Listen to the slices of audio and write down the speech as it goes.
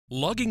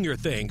Lugging your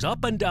things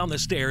up and down the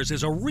stairs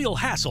is a real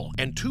hassle,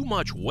 and too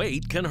much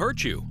weight can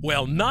hurt you.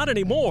 Well, not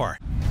anymore.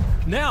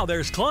 Now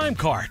there's Climb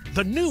Cart,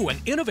 the new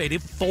and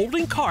innovative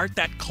folding cart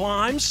that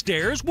climbs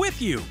stairs with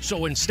you.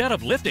 So instead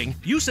of lifting,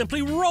 you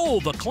simply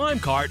roll the Climb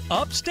Cart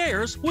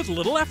upstairs with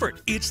little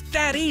effort. It's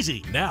that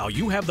easy. Now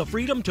you have the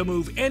freedom to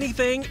move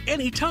anything,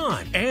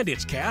 anytime. And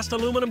its cast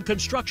aluminum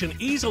construction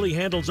easily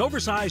handles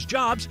oversized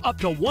jobs up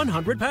to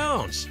 100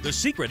 pounds. The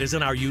secret is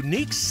in our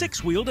unique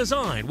 6-wheel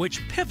design,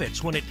 which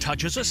pivots when it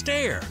touches a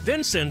stair,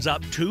 then sends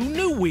up 2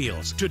 new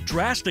wheels to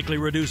drastically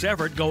reduce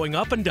effort going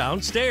up and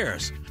down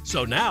stairs.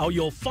 So now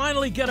you'll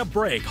finally get a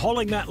break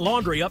hauling that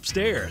laundry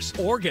upstairs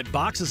or get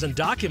boxes and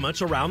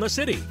documents around the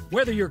city.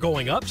 Whether you're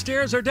going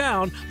upstairs or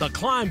down, the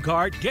Climb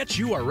Cart gets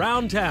you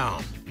around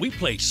town. We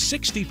placed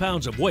 60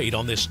 pounds of weight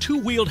on this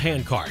 2-wheeled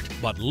handcart,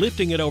 but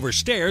lifting it over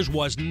stairs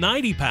was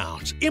 90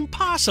 pounds.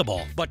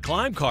 Impossible! But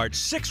Climb Cart's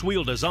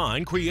 6-wheel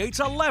design creates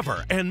a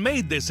lever and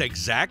made this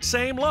exact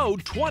same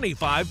load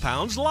 25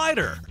 pounds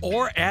lighter.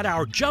 Or add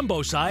our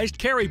jumbo-sized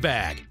carry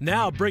bag.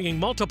 Now bringing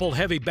multiple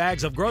heavy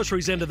bags of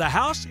groceries into the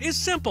house is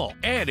simple.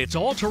 And its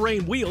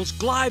all-terrain wheels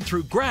glide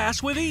through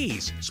grass with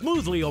ease,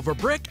 smoothly over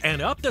brick and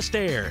up the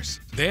stairs.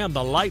 Then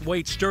the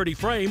lightweight sturdy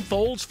frame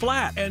folds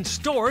flat and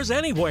stores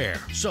anywhere.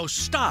 So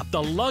stop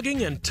the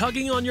lugging and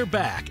tugging on your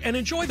back and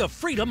enjoy the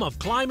freedom of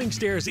climbing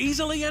stairs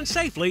easily and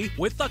safely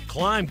with the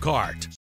Climb Cart.